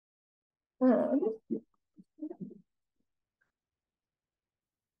Okay,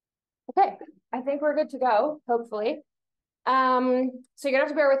 I think we're good to go, hopefully. So you're gonna have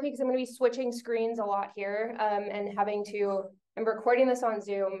to bear with me because I'm gonna be switching screens a lot here and I'm recording this on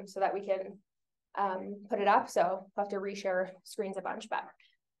Zoom so that we can put it up. So I'll have to reshare screens a bunch, but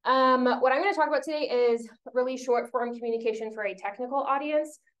what I'm gonna talk about today is really short form communication for a technical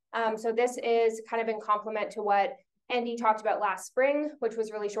audience. So this is kind of in complement to what Andy talked about last spring, which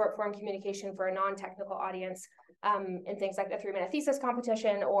was really short form communication for a non-technical audience in things like the 3-minute thesis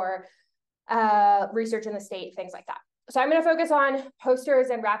competition or research in the state, things like that. So I'm going to focus on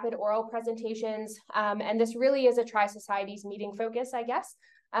posters and rapid oral presentations. And this really is a Tri-Societies meeting focus, I guess,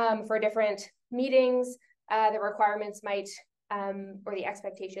 for different meetings. The requirements might, or the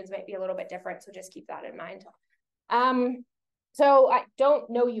expectations might be a little bit different. So just keep that in mind. So I don't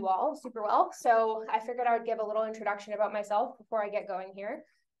know you all super well. So I figured I would give a little introduction about myself before I get going here.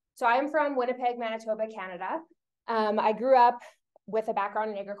 So I'm from Winnipeg, Manitoba, Canada. I grew up with a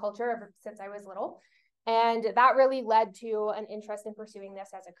background in agriculture ever since I was little. And that really led to an interest in pursuing this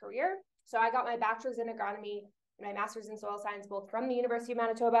as a career. So I got my bachelor's in agronomy and my master's in soil science, both from the University of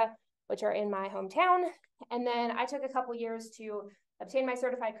Manitoba, which are in my hometown. And then I took a couple years to obtain my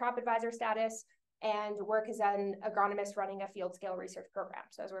certified crop advisor status and work as an agronomist running a field scale research program.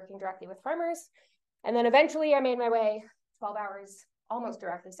 So I was working directly with farmers. And then eventually I made my way 12 hours almost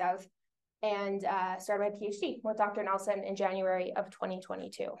directly south and started my PhD with Dr. Nelson in January of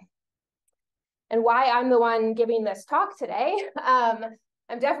 2022. And why I'm the one giving this talk today,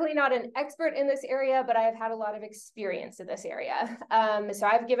 I'm definitely not an expert in this area, but I've had a lot of experience in this area. So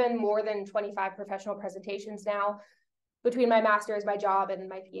I've given more than 25 professional presentations now between my master's, my job, and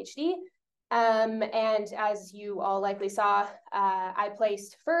my PhD. And as you all likely saw, I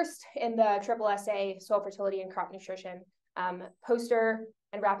placed first in the Triple SA Soil Fertility and Crop Nutrition poster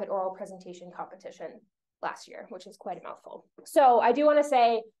and rapid oral presentation competition last year, which is quite a mouthful. So I do want to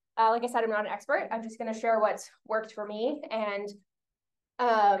say, like I said, I'm not an expert. I'm just going to share what's worked for me, and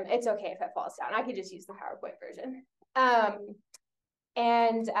it's okay if it falls down. I could just use the PowerPoint version.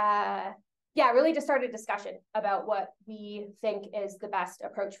 Yeah, really just start a discussion about what we think is the best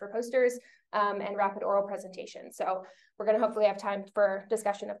approach for posters and rapid oral presentation. So we're going to hopefully have time for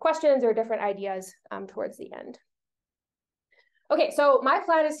discussion of questions or different ideas towards the end. Okay, so my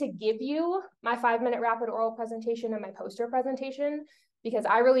plan is to give you my 5-minute rapid oral presentation and my poster presentation, because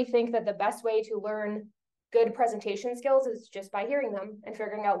I really think that the best way to learn good presentation skills is just by hearing them and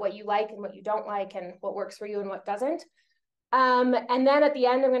figuring out what you like and what you don't like and what works for you and what doesn't. And then at the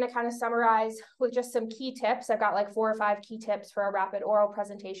end, I'm going to kind of summarize with just some key tips. I've got like 4 or 5 key tips for a rapid oral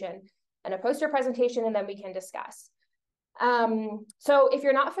presentation and a poster presentation, and then we can discuss. So if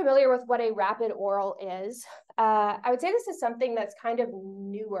you're not familiar with what a rapid oral is, I would say this is something that's kind of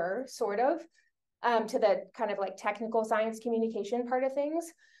newer, sort of, to the kind of like technical science communication part of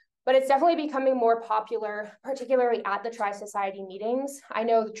things. But it's definitely becoming more popular, particularly at the Tri-Society meetings. I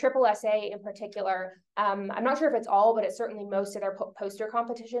know the Triple SA in particular, I'm not sure if it's all, but it's certainly most of their poster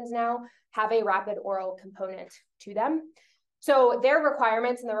competitions now have a rapid oral component to them. So their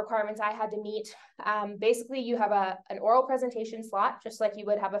requirements and the requirements I had to meet, basically you have an oral presentation slot, just like you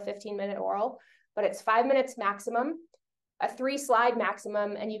would have a 15-minute oral, but it's 5 minutes maximum, a 3-slide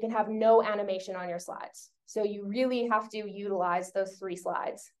maximum, and you can have no animation on your slides. So you really have to utilize those 3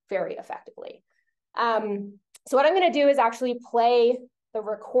 slides very effectively. So what I'm going to do is actually play the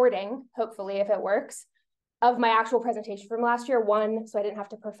recording, hopefully, if it works, of my actual presentation from last year. 1, so I didn't have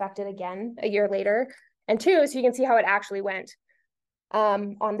to perfect it again a year later. And 2, so you can see how it actually went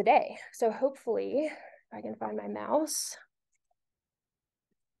on the day. So hopefully, if I can find my mouse.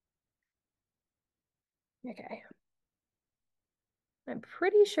 Okay. I'm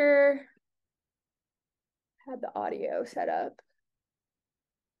pretty sure I had the audio set up.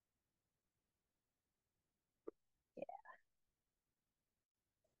 Yeah.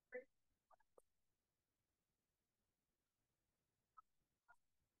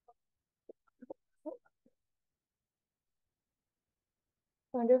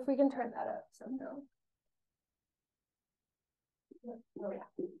 I wonder if we can turn that up somehow. Oh, yeah.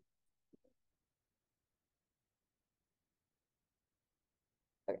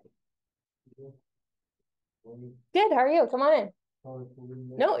 Okay. Good, how are you? Come on in.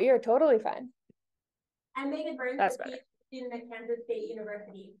 No, you're totally fine. I'm Megan Bourns, a student at Kansas State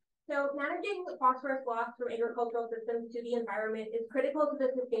University. So managing phosphorus loss from agricultural systems to the environment is critical to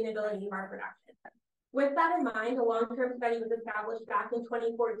the sustainability of our production. With that in mind, a long-term study was established back in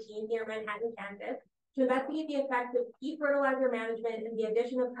 2014 near Manhattan, Kansas, to investigate the effects of peat fertilizer management and the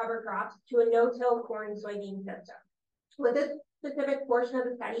addition of cover crops to a no-till corn and soybean system. What this specific portion of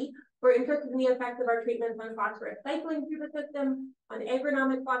the study, we're interested in the effects of our treatments on phosphorus cycling through the system, on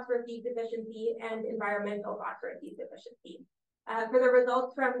agronomic phosphorus use deficiency, and environmental phosphorus use deficiency. For the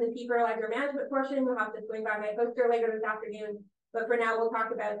results from the pea fertilizer management portion, we'll have to swing by my poster later this afternoon, but for now, we'll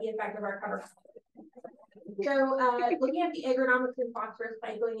talk about the effect of our cover crops. So looking at the agronomics and phosphorus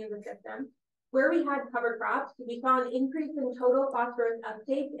cycling in the system, where we had cover crops, we saw an increase in total phosphorus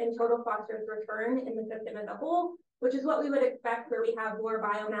uptake and total phosphorus return in the system as a whole, which is what we would expect where we have more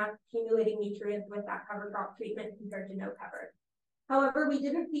biomass accumulating nutrients with that cover crop treatment compared to no cover. However, we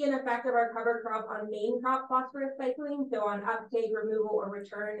didn't see an effect of our cover crop on main crop phosphorus cycling, so on uptake, removal, or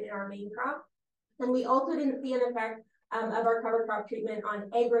return in our main crop. And we also didn't see an effect of our cover crop treatment on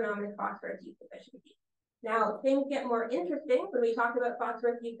agronomic phosphorus use deficiency. Now, things get more interesting when we talk about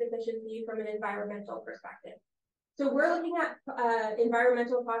phosphorus use deficiency from an environmental perspective. So we're looking at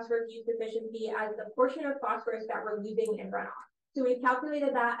environmental phosphorus use deficiency as the portion of phosphorus that we're losing in runoff. So we've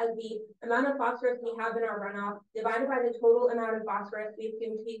calculated that as the amount of phosphorus we have in our runoff divided by the total amount of phosphorus we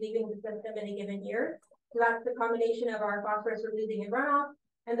assume to be leaving the system in a given year. So that's the combination of our phosphorus we're losing in runoff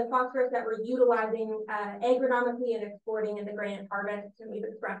and the phosphorus that we're utilizing agronomically and exporting in the grain harvest, and we've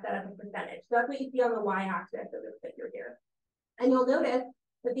expressed that as a percentage. So that's what you see on the y-axis of this figure here. And you'll notice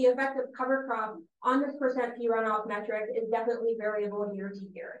that the effect of cover crop on this percent P runoff metric is definitely variable year to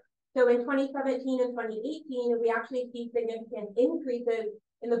year. So in 2017 and 2018, we actually see significant increases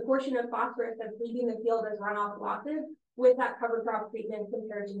in the portion of phosphorus that's leaving the field as runoff losses with that cover crop treatment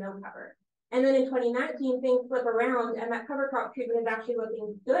compared to no cover. And then in 2019, things flip around and that cover crop treatment is actually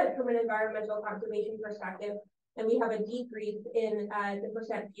looking good from an environmental conservation perspective. And we have a decrease in the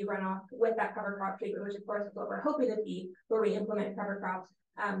percent P runoff with that cover crop treatment, which of course is what we're hoping to see where we implement cover crops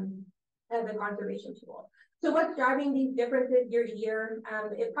as a conservation tool. So what's driving these differences year to year?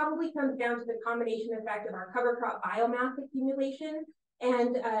 It probably comes down to the combination effect of our cover crop biomass accumulation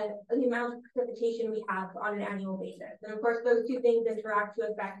and the amount of precipitation we have on an annual basis. And of course, those two things interact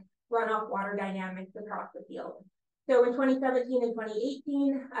to affect runoff water dynamics across the field. So in 2017 and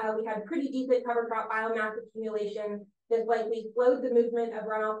 2018, we had pretty decent cover crop biomass accumulation. This likely slowed the movement of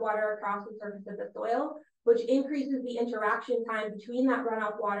runoff water across the surface of the soil, which increases the interaction time between that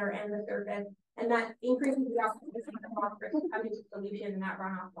runoff water and the surface, and that increases the opportunity for phosphorus to come into solution in that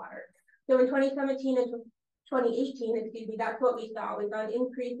runoff water. So in 2017 and 2018, that's what we saw. We saw an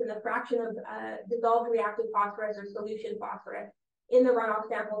increase in the fraction of dissolved reactive phosphorus or solution phosphorus in the runoff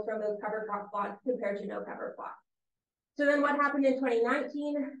samples from those cover crop plots compared to no cover plots. So then what happened in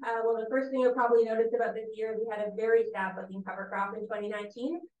 2019? Well, the first thing you'll probably notice about this year, we had a very sad looking cover crop in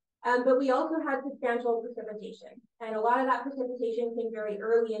 2019, but we also had substantial precipitation. And a lot of that precipitation came very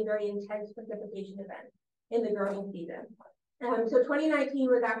early and very intense precipitation events in the growing season. So 2019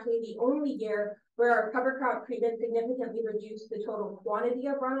 was actually the only year where our cover crop treatment significantly reduced the total quantity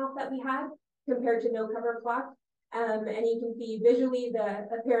of runoff that we had compared to no cover plots. And you can see visually the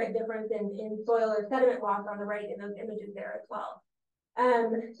apparent difference in soil or sediment loss on the right in those images there as well.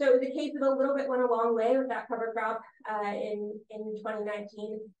 So the case of a little bit went a long way with that cover crop in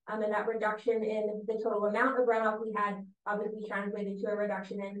 2019, and that reduction in the total amount of runoff we had obviously translated to a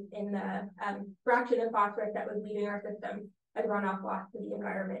reduction in the fraction of phosphorus that was leaving our system as runoff loss to the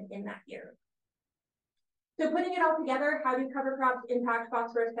environment in that year. So putting it all together, how do cover crops impact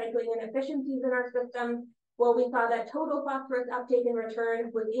phosphorus cycling and efficiencies in our system? Well, we saw that total phosphorus uptake and return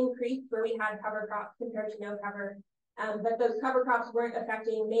was increased where we had cover crops compared to no cover. But those cover crops weren't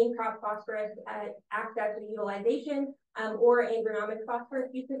affecting main crop phosphorus access or utilization or agronomic phosphorus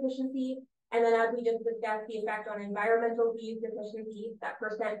use deficiency. And then as we just discussed, the effect on environmental use deficiency, that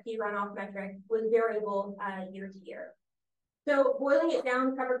percent P runoff metric was variable year to year. So boiling it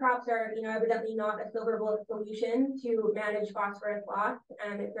down, cover crops are, evidently not a silver bullet solution to manage phosphorus loss.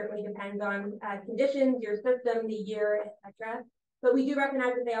 It certainly depends on conditions, your system, the year, etc. But we do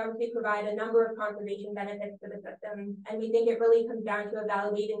recognize that they obviously provide a number of conservation benefits to the system. And we think it really comes down to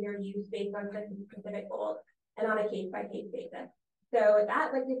evaluating their use based on specific goals and on a case-by-case basis. So with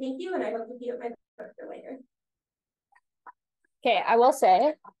that, I'd like to thank you, and I hope to see you at my poster later. Okay, I will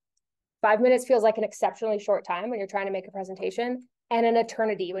say, 5 minutes feels like an exceptionally short time when you're trying to make a presentation, and an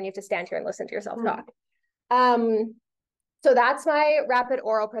eternity when you have to stand here and listen to yourself talk. So that's my rapid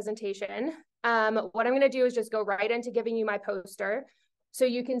oral presentation. What I'm going to do is just go right into giving you my poster. So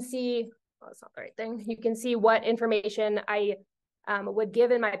you can see, oh, that's not the right thing. You can see what information I would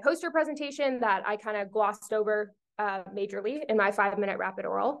give in my poster presentation that I kind of glossed over majorly in my 5-minute rapid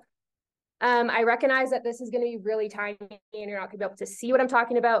oral. I recognize that this is going to be really tiny and you're not going to be able to see what I'm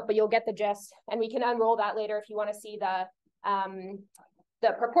talking about, but you'll get the gist, and we can unroll that later if you want to see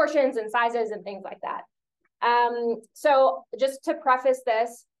the proportions and sizes and things like that. So just to preface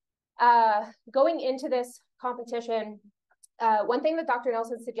this, going into this competition, one thing that Dr.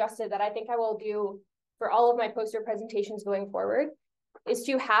 Nelson suggested that I think I will do for all of my poster presentations going forward is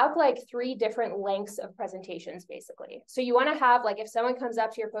to have like 3 different lengths of presentations, basically. So you want to have, like, if someone comes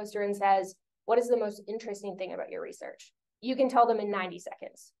up to your poster and says, what is the most interesting thing about your research? You can tell them in 90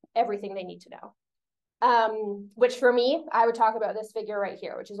 seconds, everything they need to know. Which for me, I would talk about this figure right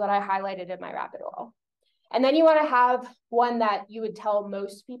here, which is what I highlighted in my rapid oral. And then you want to have one that you would tell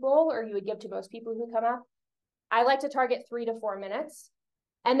most people, or you would give to most people who come up. I like to target 3 to 4 minutes.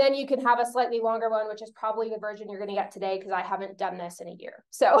 And then you can have a slightly longer one, which is probably the version you're going to get today, because I haven't done this in a year.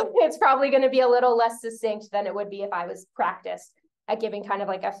 So it's probably going to be a little less succinct than it would be if I was practiced at giving kind of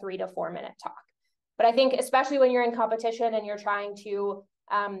like a 3 to 4 minute talk. But I think especially when you're in competition and you're trying to,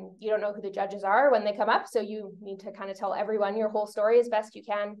 you don't know who the judges are when they come up. So you need to kind of tell everyone your whole story as best you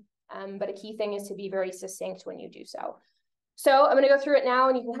can. But a key thing is to be very succinct when you do so. So I'm going to go through it now,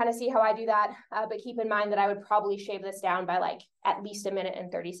 and you can kind of see how I do that. But keep in mind that I would probably shave this down by like at least 1 minute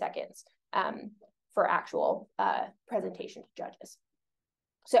and 30 seconds for actual presentation to judges.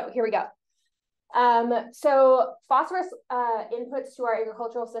 So here we go. So phosphorus inputs to our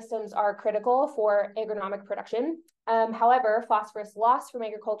agricultural systems are critical for agronomic production. However, phosphorus loss from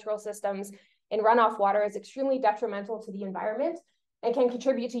agricultural systems in runoff water is extremely detrimental to the environment and can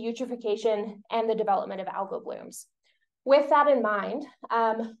contribute to eutrophication and the development of algal blooms. With that in mind,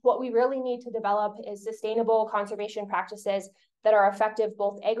 what we really need to develop is sustainable conservation practices that are effective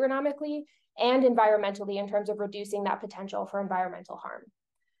both agronomically and environmentally in terms of reducing that potential for environmental harm.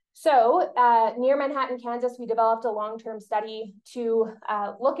 So near Manhattan, Kansas, we developed a long-term study to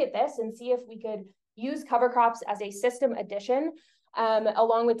look at this and see if we could use cover crops as a system addition,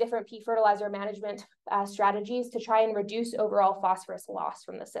 along with different pea fertilizer management strategies to try and reduce overall phosphorus loss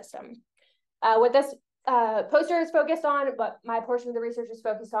from the system. What this poster is focused on, but my portion of the research is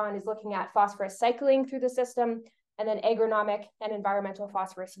focused on, is looking at phosphorus cycling through the system, and then agronomic and environmental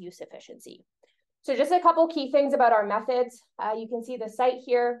phosphorus use efficiency. So just a couple key things about our methods. You can see the site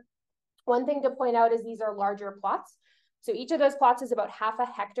here. One thing to point out is these are larger plots. So each of those plots is about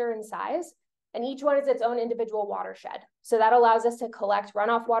 1/2 hectare in size, and each one is its own individual watershed. So that allows us to collect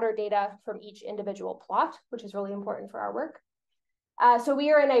runoff water data from each individual plot, which is really important for our work. So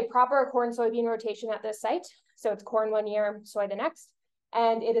we are in a proper corn soybean rotation at this site. So it's corn 1 year, soy the next.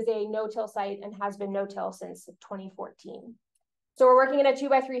 And it is a no-till site and has been no-till since 2014. So we're working in a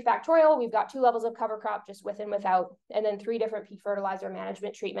 2x3 factorial. We've got 2 levels of cover crop, just with and without, and then 3 different pea fertilizer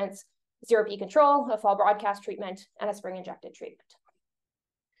management treatments: zero pea control, a fall broadcast treatment, and a spring injected treatment.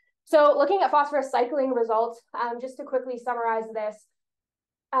 So looking at phosphorus cycling results, just to quickly summarize this,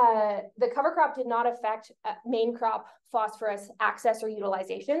 the cover crop did not affect main crop phosphorus access or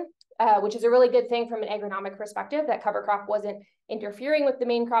utilization, which is a really good thing from an agronomic perspective, that cover crop wasn't interfering with the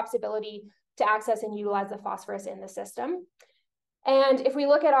main crop's ability to access and utilize the phosphorus in the system. And if we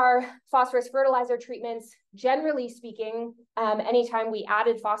look at our phosphorus fertilizer treatments, generally speaking, anytime we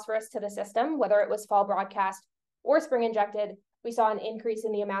added phosphorus to the system, whether it was fall broadcast or spring injected, we saw an increase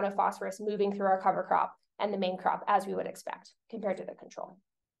in the amount of phosphorus moving through our cover crop and the main crop, as we would expect, compared to the control.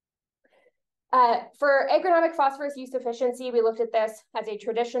 For agronomic phosphorus use efficiency, we looked at this as a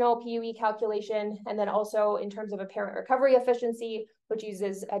traditional PUE calculation, and then also in terms of apparent recovery efficiency, which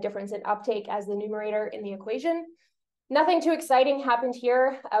uses a difference in uptake as the numerator in the equation. Nothing too exciting happened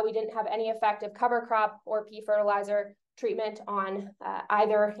here. We didn't have any effect of cover crop or pea fertilizer treatment on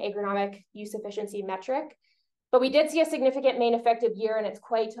either agronomic use efficiency metric. But we did see a significant main effective year, and it's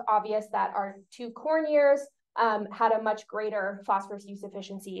quite obvious that our 2 corn years had a much greater phosphorus use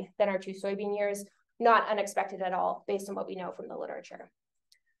efficiency than our 2 soybean years. Not unexpected at all, based on what we know from the literature.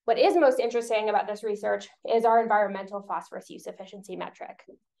 What is most interesting about this research is our environmental phosphorus use efficiency metric.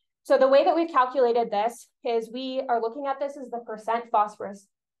 So the way that we've calculated this is we are looking at this as the % phosphorus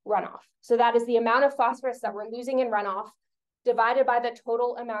runoff. So that is the amount of phosphorus that we're losing in runoff divided by the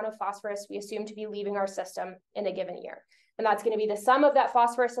total amount of phosphorus we assume to be leaving our system in a given year. And that's going to be the sum of that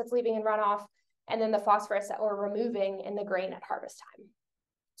phosphorus that's leaving in runoff and then the phosphorus that we're removing in the grain at harvest time.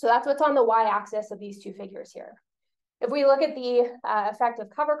 So that's what's on the y-axis of these 2 figures here. If we look at the effect of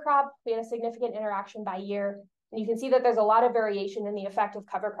cover crop, we had a significant interaction by year. And you can see that there's a lot of variation in the effect of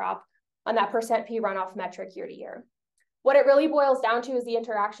cover crop on that % P runoff metric year to year. What it really boils down to is the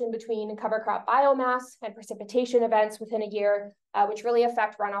interaction between cover crop biomass and precipitation events within a year, which really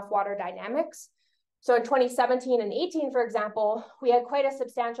affect runoff water dynamics. So in 2017 and 18, for example, we had quite a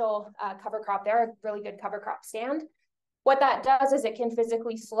substantial cover crop there, a really good cover crop stand. What that does is it can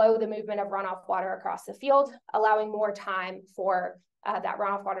physically slow the movement of runoff water across the field, allowing more time for that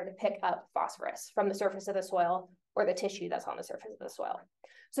runoff water to pick up phosphorus from the surface of the soil or the tissue that's on the surface of the soil.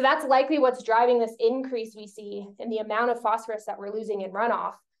 So that's likely what's driving this increase we see in the amount of phosphorus that we're losing in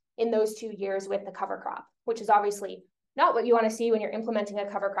runoff in those 2 years with the cover crop, which is obviously not what you want to see when you're implementing a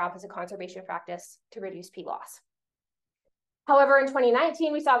cover crop as a conservation practice to reduce peat loss. However, in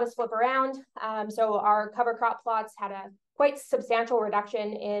 2019, we saw this flip around. So our cover crop plots had a quite substantial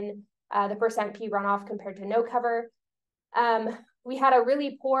reduction in the percent P runoff compared to no cover. We had a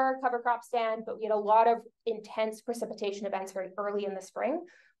really poor cover crop stand, but we had a lot of intense precipitation events very early in the spring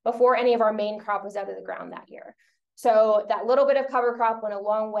before any of our main crop was out of the ground that year. So that little bit of cover crop went a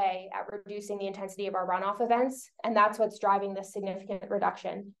long way at reducing the intensity of our runoff events. And that's what's driving this significant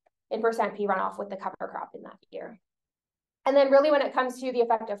reduction in percent P runoff with the cover crop in that year. And then really when it comes to the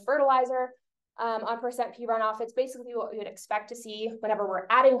effect of fertilizer on percent P runoff, it's basically what we would expect to see whenever we're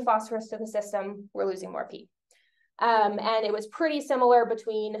adding phosphorus to the system, we're losing more P. And it was pretty similar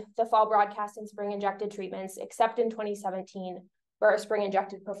between the fall broadcast and spring injected treatments, except in 2017, where our spring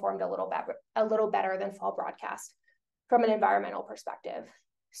injected performed a little better than fall broadcast from an environmental perspective.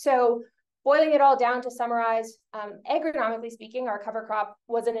 So boiling it all down to summarize, agronomically speaking, our cover crop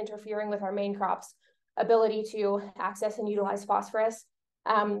wasn't interfering with our main crop's ability to access and utilize phosphorus.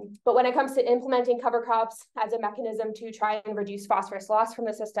 But when it comes to implementing cover crops as a mechanism to try and reduce phosphorus loss from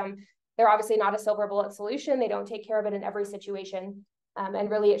the system, they're obviously not a silver bullet solution. They don't take care of it in every situation. And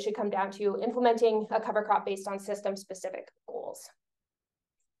really it should come down to implementing a cover crop based on system-specific goals.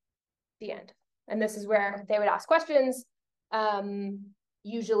 The end. And this is where they would ask questions.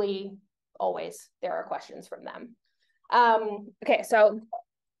 Usually, always, there are questions from them. Okay, so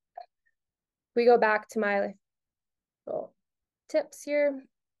we go back to my little tips here.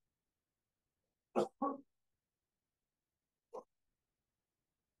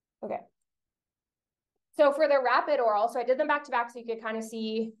 Okay. So for the rapid oral, so I did them back to back so you could kind of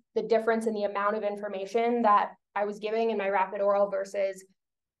see the difference in the amount of information that I was giving in my rapid oral versus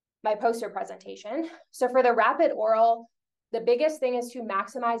my poster presentation. So for the rapid oral, the biggest thing is to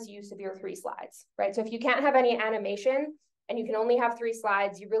maximize use of your 3 slides, right? So if you can't have any animation and you can only have 3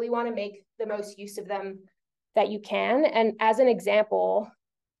 slides, you really want to make the most use of them that you can. And as an example,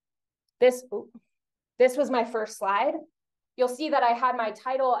 this was my first slide. You'll see that I had my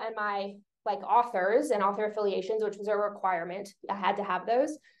title and my authors and author affiliations, which was a requirement. I had to have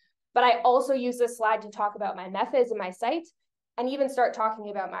those. But I also use this slide to talk about my methods and my site and even start talking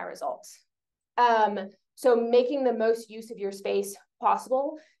about my results. So making the most use of your space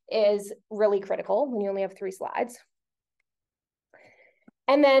possible is really critical when you only have 3 slides.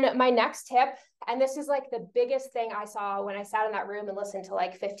 And then my next tip, and this is like the biggest thing I saw when I sat in that room and listened to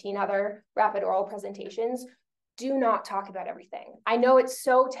like 15 other rapid oral presentations, do not talk about everything. I know it's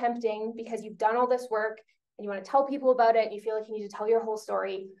so tempting because you've done all this work and you want to tell people about it and you feel like you need to tell your whole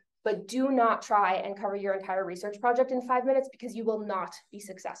story, but do not try and cover your entire research project in 5 minutes because you will not be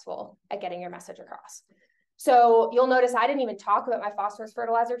successful at getting your message across. So you'll notice I didn't even talk about my phosphorus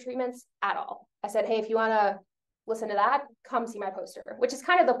fertilizer treatments at all. I said, hey, if you want to listen to that, come see my poster, which is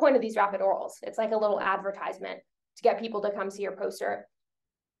kind of the point of these rapid orals. It's like a little advertisement to get people to come see your poster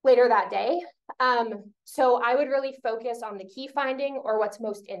later that day. So I would really focus on the key finding or what's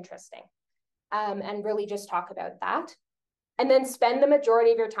most interesting, and really just talk about that. And then spend the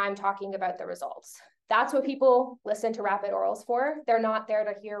majority of your time talking about the results. That's what people listen to rapid orals for. They're not there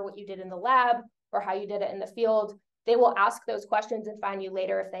to hear what you did in the lab or how you did it in the field. They will ask those questions and find you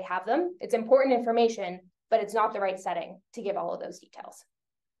later if they have them. It's important information, but it's not the right setting to give all of those details.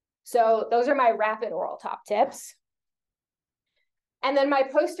 So those are my rapid oral top tips. And then my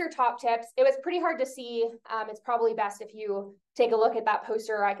poster top tips, it was pretty hard to see. It's probably best if you take a look at that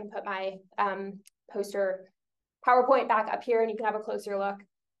poster. I can put my poster PowerPoint back up here and you can have a closer look.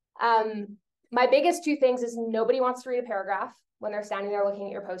 My biggest 2 things is nobody wants to read a paragraph when they're standing there looking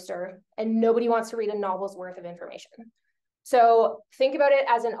at your poster, and nobody wants to read a novel's worth of information. So think about it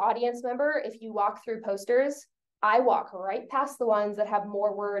as an audience member. If you walk through posters, I walk right past the ones that have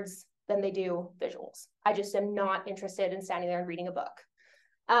more words than they do visuals. I just am not interested in standing there and reading a book.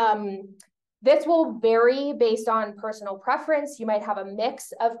 This will vary based on personal preference. You might have a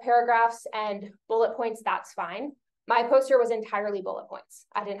mix of paragraphs and bullet points, that's fine. My poster was entirely bullet points.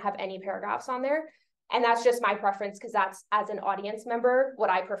 I didn't have any paragraphs on there. And that's just my preference because that's, as an audience member, what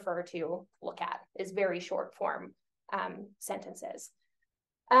I prefer to look at is very short form sentences.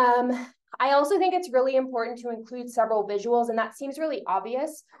 I also think it's really important to include several visuals, and that seems really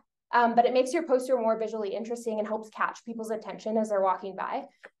obvious. but it makes your poster more visually interesting and helps catch people's attention as they're walking by,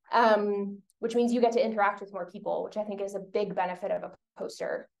 which means you get to interact with more people, which I think is a big benefit of a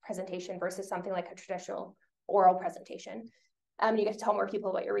poster presentation versus something like a traditional oral presentation. You get to tell more people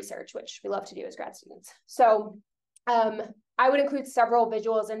about your research, which we love to do as grad students. So I would include several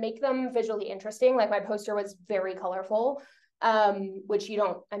visuals and make them visually interesting. Like my poster was very colorful, which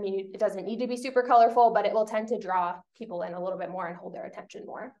it doesn't need to be super colorful, but it will tend to draw people in a little bit more and hold their attention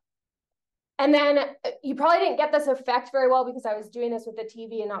more. And then you probably didn't get this effect very well because I was doing this with the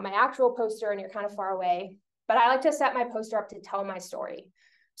TV and not my actual poster, and you're kind of far away. But I like to set my poster up to tell my story.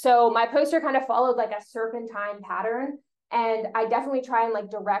 So my poster kind of followed like a serpentine pattern. And I definitely try and like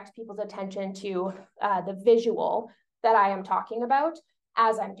direct people's attention to the visual that I am talking about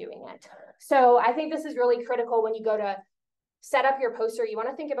as I'm doing it. So I think this is really critical when you go to set up your poster. You want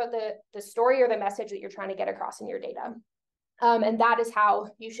to think about the story or the message that you're trying to get across in your data. And that is how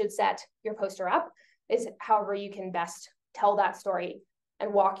you should set your poster up, is however you can best tell that story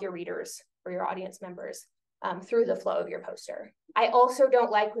and walk your readers or your audience members through the flow of your poster. I also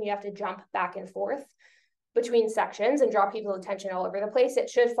don't like when you have to jump back and forth between sections and draw people's attention all over the place. It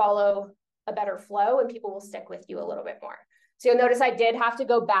should follow a better flow and people will stick with you a little bit more. So you'll notice I did have to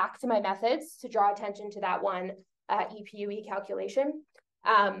go back to my methods to draw attention to that one EPUE calculation,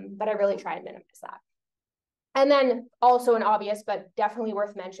 but I really try and minimize that. And then also an obvious, but definitely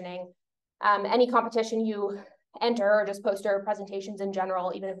worth mentioning, any competition you enter or just poster presentations in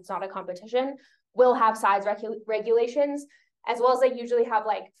general, even if it's not a competition, will have size regulations, as well as they usually have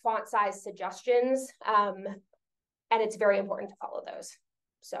like font size suggestions. And it's very important to follow those.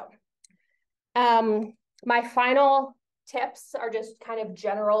 So my final tips are just kind of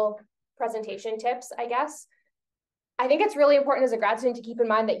general presentation tips, I guess. I think it's really important as a grad student to keep in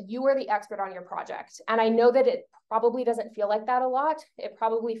mind that you are the expert on your project. And I know that it probably doesn't feel like that a lot. It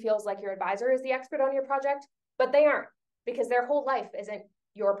probably feels like your advisor is the expert on your project, but they aren't, because their whole life isn't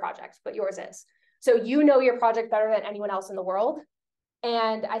your project, but yours is. So you know your project better than anyone else in the world.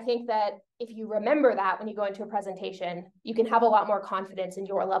 And I think that if you remember that when you go into a presentation, you can have a lot more confidence in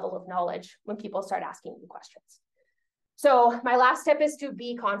your level of knowledge when people start asking you questions. So my last tip is to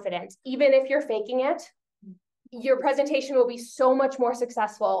be confident. Even if you're faking it, your presentation will be so much more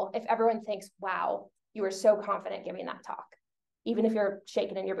successful if everyone thinks, wow, you were so confident giving that talk. Even if you're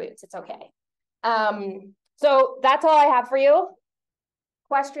shaking in your boots, it's okay. So that's all I have for you.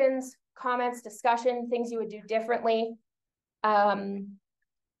 Questions, comments, discussion, things you would do differently. Bring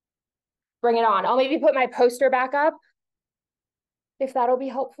it on. I'll maybe put my poster back up if that'll be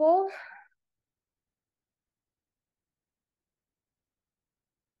helpful.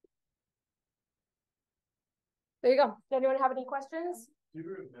 There you go. Does anyone have any questions? Do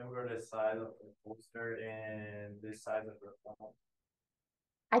you remember the size of the poster and the size of the font?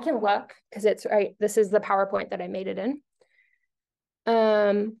 I can look because it's right. This is the PowerPoint that I made it in. Where's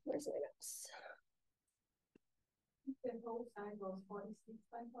my notes? The whole size was 46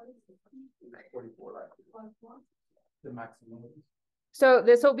 by 46. 44, the maximum. So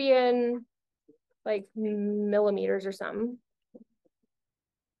this will be in like millimeters or something.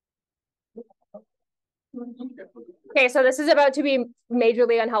 Okay, so this is about to be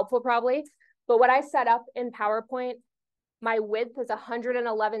majorly unhelpful probably, but what I set up in PowerPoint, my width is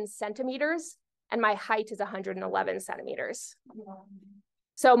 111 centimeters and my height is 111 centimeters.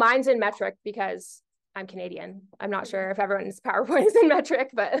 So mine's in metric because I'm Canadian. I'm not sure if everyone's PowerPoint is in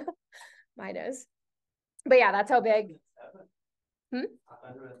metric, but mine is. But yeah, that's how big.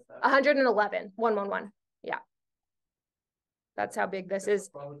 111, 111. Yeah. That's how big this is.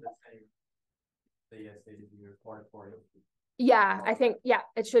 Yeah, I think, yeah,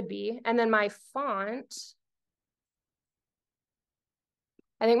 it should be. And then my font,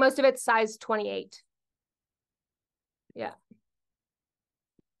 I think most of it's size 28. Yeah.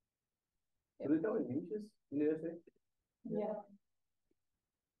 Do they know in inches in the essay? Yeah.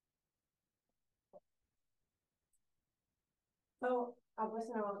 So a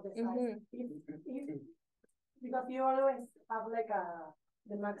question about the size. Because you always have like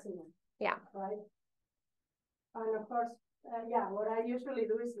the maximum. Yeah. Right. And of course, yeah, what I usually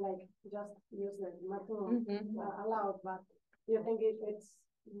do is like just use the maximum allowed, but do you think it's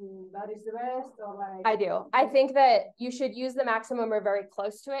that is the best, or like? I do. I think that you should use the maximum or very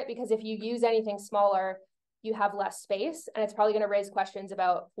close to it, because if you use anything smaller, you have less space, and it's probably going to raise questions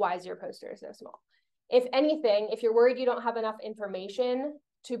about why is your poster so small. If anything, if you're worried you don't have enough information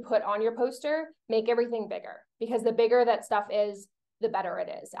to put on your poster, make everything bigger, because the bigger that stuff is, the better it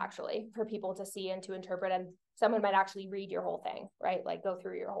is actually for people to see and to interpret, and someone might actually read your whole thing, right? Like go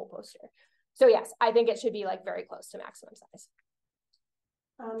through your whole poster. So yes, I think it should be like very close to maximum size.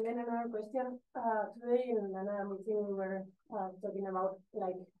 And then another question. Today in another meeting we were talking about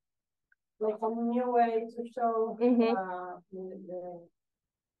like a new way to show the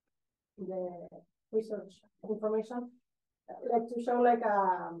research information, like to show like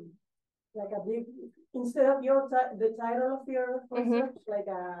a big, instead of the title of your research, like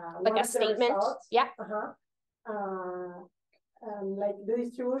a statement. Yeah. Like the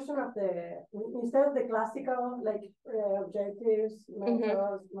distribution of instead of the classical like objectives,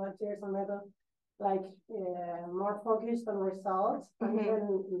 methods, materials and methods, like more focused on results, and then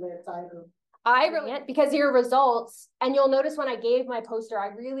the title. I really, because your results, and you'll notice when I gave my poster, I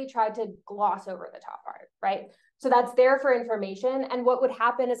really tried to gloss over the top part, right? So that's there for information. And what would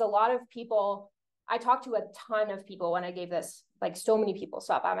happen is a lot of people, I talked to a ton of people when I gave this, like so many people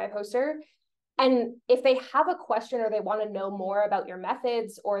stopped by my poster. And if they have a question or they want to know more about your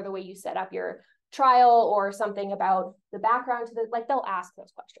methods or the way you set up your trial or something about the background to like they'll ask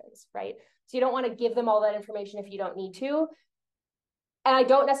those questions, right? So you don't want to give them all that information if you don't need to. And I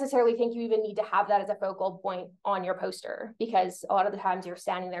don't necessarily think you even need to have that as a focal point on your poster, because a lot of the times you're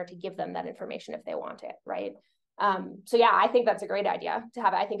standing there to give them that information if they want it, right? So yeah, I think that's a great idea to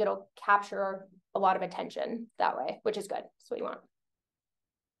have it. I think it'll capture a lot of attention that way, which is good. That's what you want.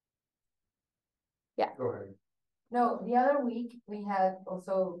 Yeah. Go ahead. No, the other week we had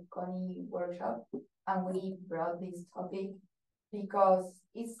also Connie workshop, and we brought this topic because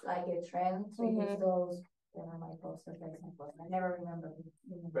it's like a trend to use those. My poster, I never remember.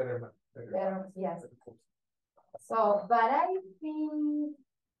 Better. Yes. So, but I think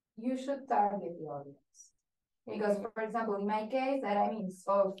you should target the audience, because, for example, in my case, that I'm in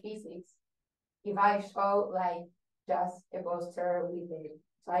soil physics, if I show like just a poster with the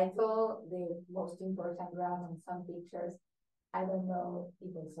title, the most important graph, and some pictures, I don't know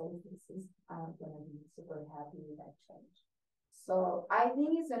if the soil physicists are gonna be super happy with that change. So I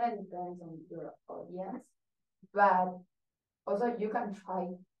think it's gonna depend on your audience, but also you can try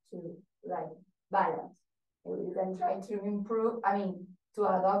to like balance. You can try to improve, to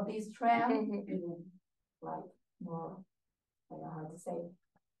adopt this trend in like more, I don't know how to say,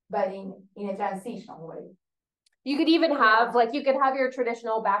 but in a transition way. You could even have you could have your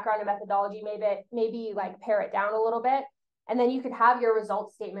traditional background and methodology, maybe like pare it down a little bit. And then you could have your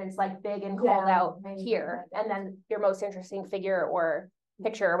results statements like big and called out here, and then your most interesting figure or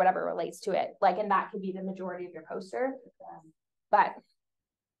picture or whatever relates to it. Like, and that could be the majority of your poster. But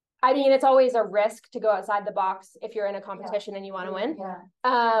I mean, it's always a risk to go outside the box if you're in a competition and you want to win.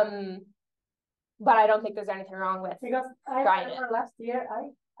 But I don't think there's anything wrong with because trying it. Last year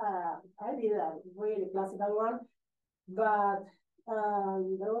I did a really classical one, but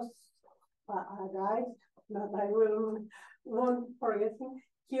there was a guy that I won't forget him.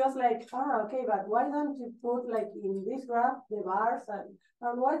 He was like, okay, but why don't you put like in this graph the bars,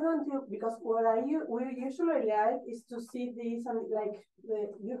 and why don't you, because what we usually like is to see this, and like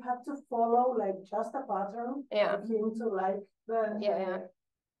you have to follow like just a pattern into like the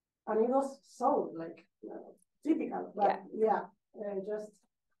and it was so like typical, but just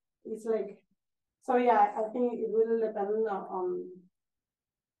it's like, so yeah, I think it will depend on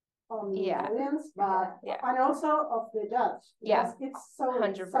the audience, but and also of the judge. Yes, it's so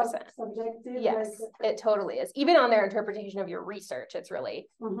 100% subjective. Yes, it totally is. Even on their interpretation of your research, it's really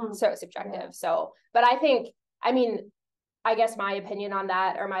so subjective. Yeah. So, but I think, I mean, I guess my opinion on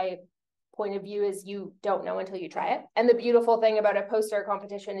that, or my point of view, is you don't know until you try it. And the beautiful thing about a poster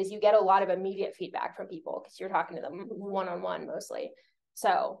competition is you get a lot of immediate feedback from people because you're talking to them one-on-one mostly.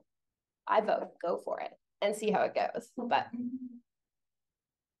 So I vote go for it and see how it goes. But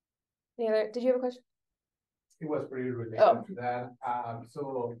did you have a question? It was pretty related to that.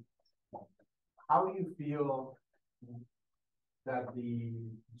 So how do you feel that the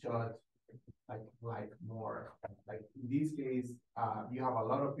judge like more? Like in this case, you have a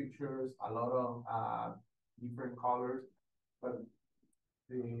lot of pictures, a lot of different colors, but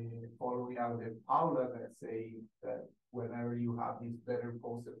the following out the Paula that say that whenever you have this better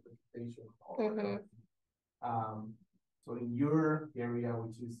poster presentation or so in your area,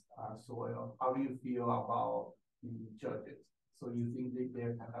 which is soil, how do you feel about the judges? So you think that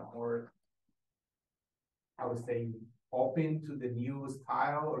they're kind of more, I would say, open to the new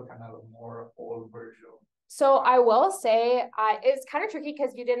style, or kind of a more old version? So I will say, it's kind of tricky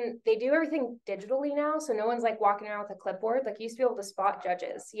because they do everything digitally now. So no one's like walking around with a clipboard. Like you used to be able to spot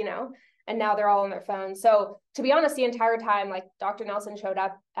judges, and now they're all on their phones. So to be honest, the entire time, like Dr. Nelson showed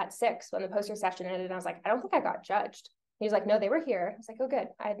up at 6 when the poster session ended. And I was like, I don't think I got judged. He's like, no, they were here. I was like, oh, good.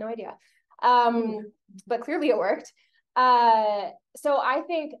 I had no idea. But clearly it worked. So I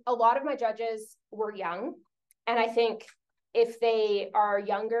think a lot of my judges were young. And I think if they are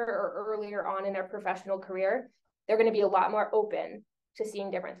younger or earlier on in their professional career, they're going to be a lot more open to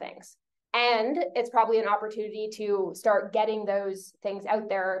seeing different things. And it's probably an opportunity to start getting those things out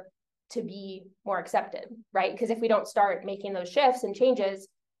there to be more accepted, right? Because if we don't start making those shifts and changes,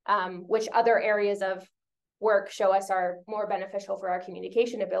 which other areas of work show us are more beneficial for our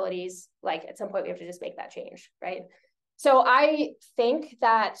communication abilities, like at some point we have to just make that change, right? So I think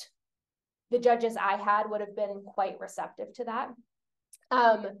that the judges I had would have been quite receptive to that.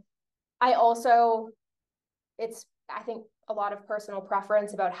 I also, I think a lot of personal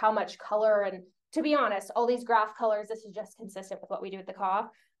preference about how much color, and to be honest, all these graph colors, this is just consistent with what we do at the CAW.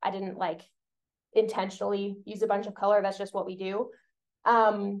 I didn't like intentionally use a bunch of color. That's just what we do.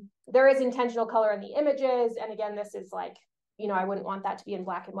 There is intentional color in the images. And again, this is like, you know, I wouldn't want that to be in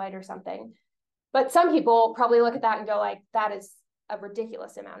black and white or something. But some people probably look at that and go like, that is a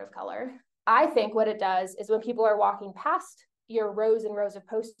ridiculous amount of color. I think what it does is when people are walking past your rows and rows of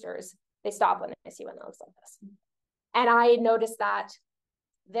posters, they stop when they see one that looks like this. And I noticed that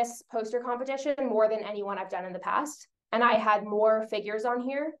this poster competition more than any one I've done in the past. And I had more figures on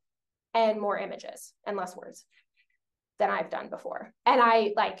here and more images and less words than I've done before. And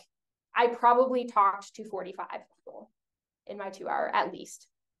I probably talked to 45 people in my 2 hour at least.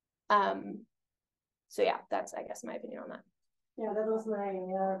 So yeah, that's, I guess, my opinion on that. Yeah, that was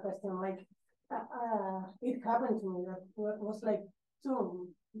my question. Like, it happened to me that it was like too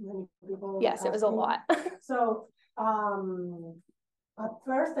many people. Yes, it was a lot. So, at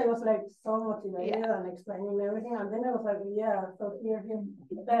first I was like so motivated and explaining everything, and then I was like, yeah, so here,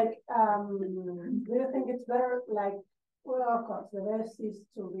 like, do you think it's better? Like, well, of course, the best is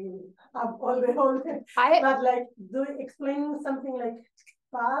to be up all the whole thing, but like, explaining something like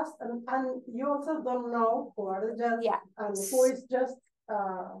fast, and you also don't know who are the judges and who is just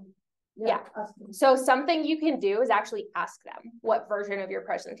So something you can do is actually ask them what version of your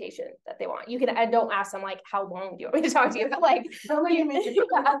presentation that they want. You can, and don't ask them like, how long do you want me to talk to you? But like,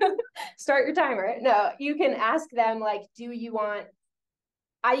 start your timer. No, you can ask them like, do you want,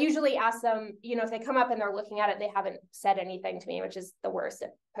 I usually ask them, you know, if they come up and they're looking at it, they haven't said anything to me, which is the worst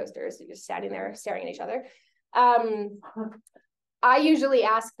at posters. You're just standing there staring at each other. I usually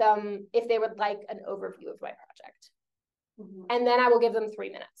ask them if they would like an overview of my project. And then I will give them 3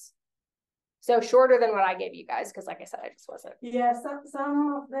 minutes. So shorter than what I gave you guys, because like I said, I just wasn't. Yeah,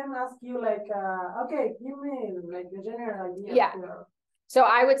 some of them ask you like, okay, give me like the general idea. Yeah. So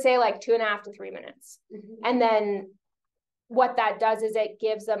I would say like 2.5 to 3 minutes. And then what that does is it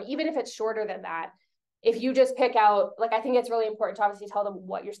gives them, even if it's shorter than that, if you just pick out, like, I think it's really important to obviously tell them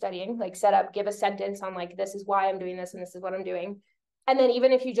what you're studying, like set up, give a sentence on like, this is why I'm doing this and this is what I'm doing. And then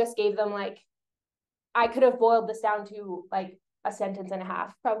even if you just gave them like, I could have boiled this down to like a 1.5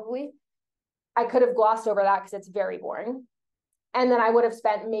 sentences probably. I could have glossed over that because it's very boring. And then I would have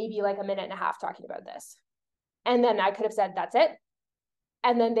spent maybe like 1.5 minutes talking about this. And then I could have said, that's it.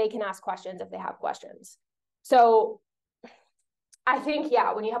 And then they can ask questions if they have questions. So I think,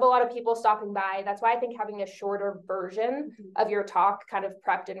 yeah, when you have a lot of people stopping by, that's why I think having a shorter version of your talk kind of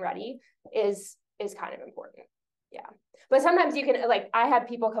prepped and ready is kind of important. Yeah. But sometimes you can, like, I had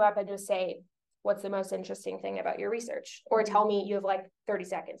people come up and just say, what's the most interesting thing about your research? Or tell me you have like 30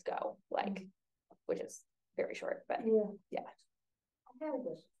 seconds, go, like, which is very short, but yeah.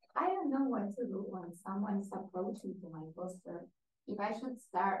 I don't know what to do when someone is approaching to my poster. If I should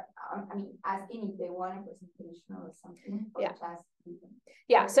start, I mean, asking if they want a presentation or something.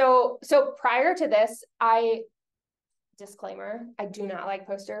 Or So prior to this, disclaimer, I do not like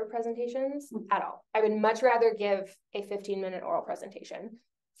poster presentations at all. I would much rather give a 15-minute oral presentation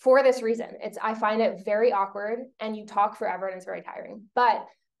for this reason. I find it very awkward and you talk forever and it's very tiring. But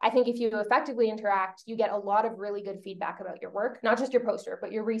I think if you effectively interact, you get a lot of really good feedback about your work, not just your poster,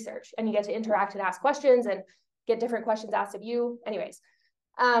 but your research, and you get to interact and ask questions and get different questions asked of you. Anyways,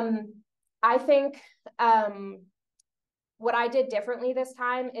 I think what I did differently this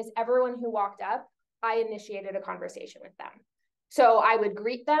time is everyone who walked up, I initiated a conversation with them. So I would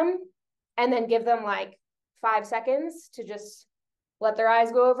greet them and then give them like 5 seconds to just let their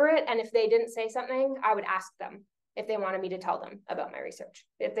eyes go over it. And if they didn't say something, I would ask them if they wanted me to tell them about my research.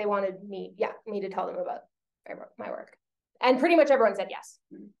 If they wanted me to tell them about my work. And pretty much everyone said yes.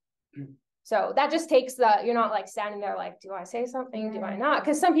 So that just takes you're not like standing there like, do I say something? Do I not?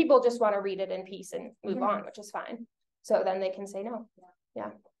 Because some people just want to read it in peace and move on, which is fine. So then they can say no. Yeah.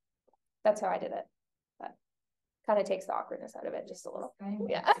 That's how I did it. But kind of takes the awkwardness out of it just a little.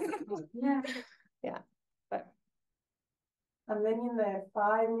 Yeah. Yeah. But. And then in the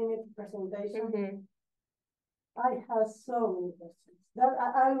 5-minute presentation, I had so many questions that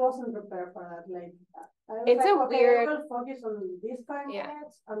I wasn't prepared for that. Like, It's like, a weird. I will focus on these 5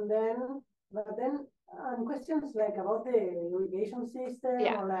 minutes, and then, but then questions like about the irrigation system,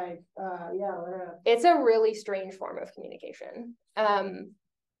 or like, It's a really strange form of communication.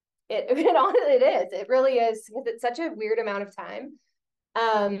 It is. It really is, because it's such a weird amount of time.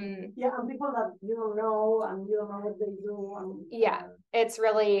 And people that you don't know, and you don't know what they do. And, it's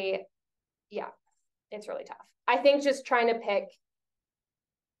really, it's really tough. I think just trying to pick,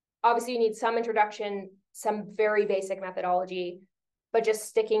 obviously you need some introduction, some very basic methodology, but just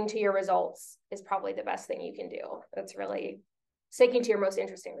sticking to your results is probably the best thing you can do. That's really sticking to your most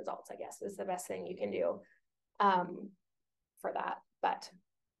interesting results, I guess, is the best thing you can do for that. But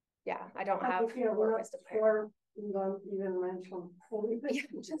yeah, I don't have more wisdom there. You don't even mention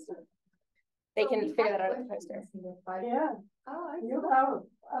they can figure that out in the poster. You have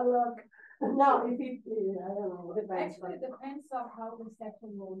a lot. No, if it, I don't know. Actually, it depends on how the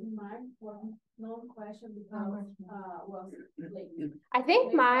section will be. Mine was no question because was late. I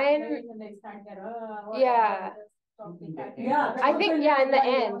think mine. And they start get I think in the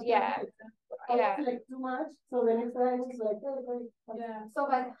end, like too much. So the next time it's like So,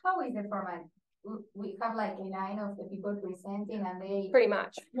 but how is the format? We have like a line of the people presenting, and they pretty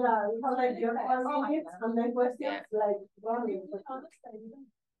much. we have like your 1 minute and then questions like 1 minute.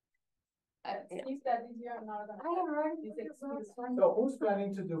 So who's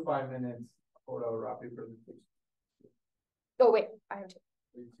planning to do 5 minutes for a rapid presentation? Oh wait, I have to.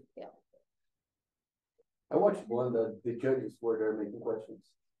 Yeah. I watched one that the judges were there making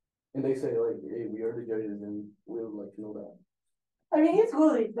questions, and they say like, "Hey, we are the judges, and we would like to know that." I mean, it's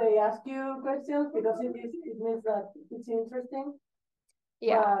good if they ask you questions, because it means that it's interesting.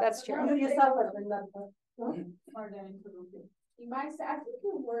 Yeah, that's true. You suffer in that. In my I think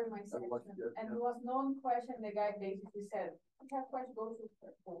you were in my section, and there was no question. The guy basically said, "I have question, go to."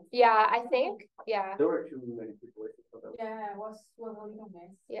 Yeah, I think. Yeah. There were too many people. Yeah, it was a little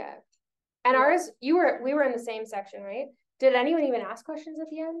mess. Yeah. And ours, we were in the same section, right? Did anyone even ask questions at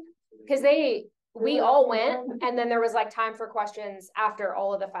the end? Because we all went, and then there was like time for questions after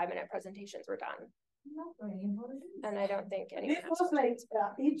all of the 5 minute presentations were done. And I don't think anyone. It was like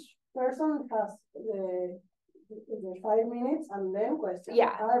each person has the 5 minutes and then questions.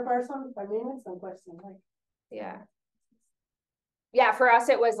 Yeah. Other person 5 minutes and questions. Like. Yeah, for us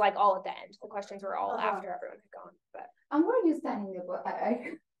it was like all at the end. The questions were all after everyone had gone. But and where are you standing the book?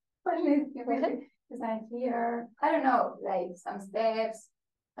 Because I'm here. I don't know, like some steps.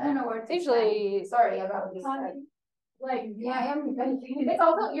 I don't know where to usually stand. Sorry about this. I am. It's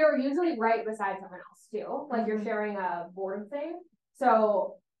also, you're usually right beside someone else too. Like you're sharing a board thing.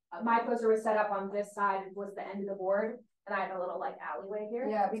 So my poster was set up on this side, was the end of the board, and I had a little like alleyway here.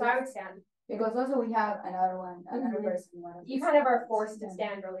 Yeah, so I would stand. Because also we have another person. You kind of are forced to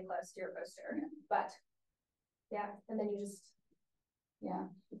stand really close to your poster, but and then you just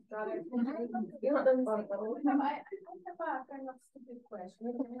draw there. I have a kind of stupid question. I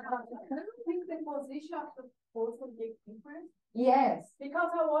don't think the position of the poster makes difference. Yes.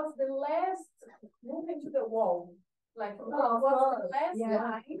 Because I was the last moving to the wall. Like the last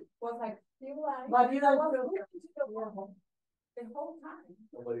line was like few lines. But you don't moving to the wall the whole time.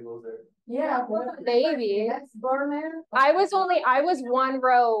 Nobody goes there. Yeah, maybe. I was 1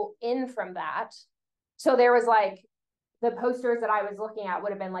 row in from that. So there was like the posters that I was looking at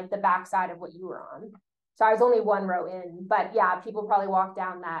would have been like the back side of what you were on. So I was only 1 row in, but yeah, people probably walk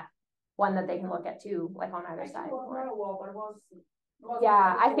down that one that they can look at too, like on either side.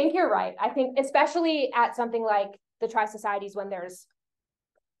 Yeah, I think you're right. I think especially at something like the Tri-Societies, when there's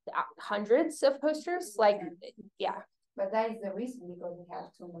hundreds of posters, like, But that is the reason, because we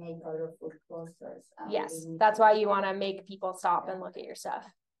have to make other food posters. Yes, that's why you want to make people stop and look at your stuff.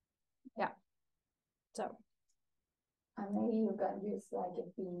 Yeah. So. And maybe you can use like a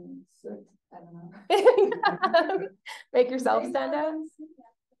pin suit. I don't know. Make yourself stand out.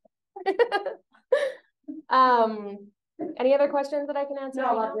 Any other questions that I can answer?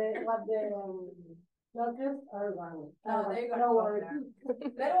 No, what the judges are running. They're gonna work.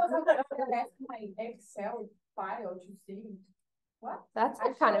 That was my Excel file to see. What? That's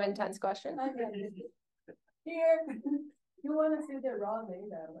a kind of intense question. Here, you want to see the raw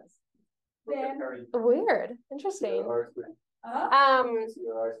data. Then weird, interesting. The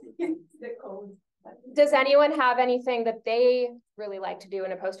code. Does anyone have anything that they really like to do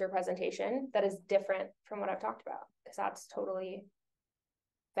in a poster presentation that is different from what I've talked about? Because that's totally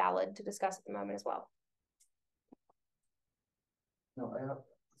valid to discuss at the moment as well. No, I have.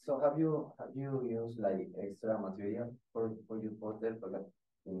 So have you used like extra material for your poster? Because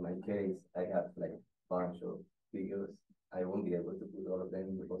in my case, I have like bunch of figures. I won't be able to put all of them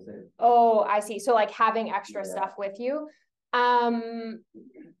in the poster. Oh, I see. So like having extra stuff with you. I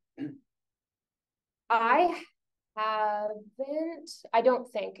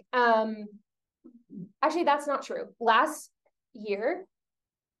don't think. Actually, that's not true. Last year,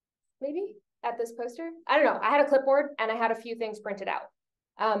 maybe at this poster, I don't know. I had a clipboard and I had a few things printed out.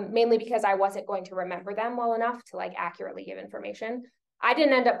 Mainly because I wasn't going to remember them well enough to like accurately give information. I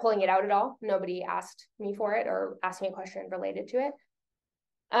didn't end up pulling it out at all. Nobody asked me for it or asked me a question related to it.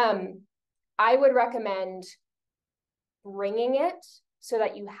 I would recommend bringing it so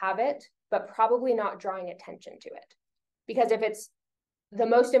that you have it, but probably not drawing attention to it. Because if it's the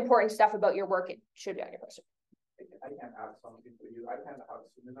most important stuff about your work, it should be on your poster. I can add something for you. I kind of have a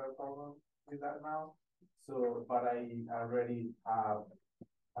similar problem with that now. So, but I already have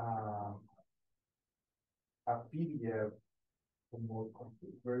a PDF, the more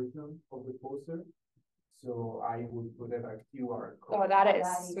complete version of the poster. So I would put it a QR code. Oh, that is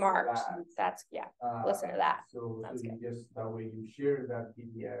smart. That's yeah. Listen to that. So you just that way you share that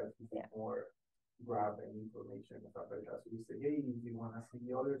PDF more grab any information and stuff like that. So you say, hey, if you want to see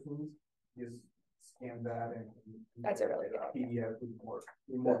the other things, just scan that and that's a really good PDF with more.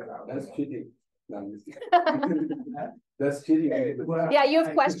 That's cheating. No, that's cheating. Well, yeah, you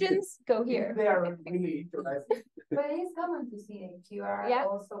have questions? Go here. They are really interesting. But it's common to see the QR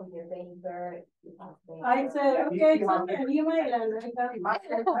also with the paper. I said, okay, send me an email and I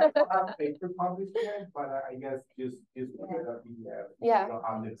have paper published yet, but I guess just put it up PDF. Yeah.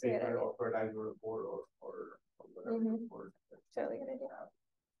 On the paper or fertilizer report or whatever report. Totally good idea.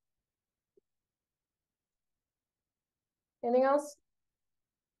 Anything else?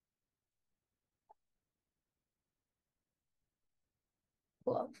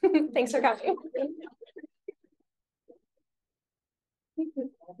 Cool. Thanks for coming.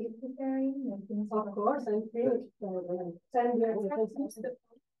 Of course, I'm free.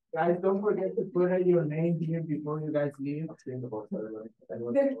 Guys, don't forget to put your name here before you guys leave.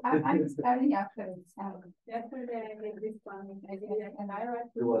 I'm starting after exam. Yesterday, this one, I did it, and I read.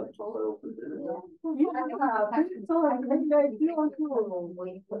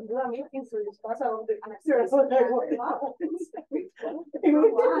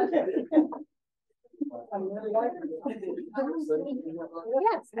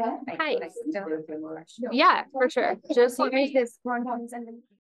 Yes. Hi. Yeah, for sure. Just use this.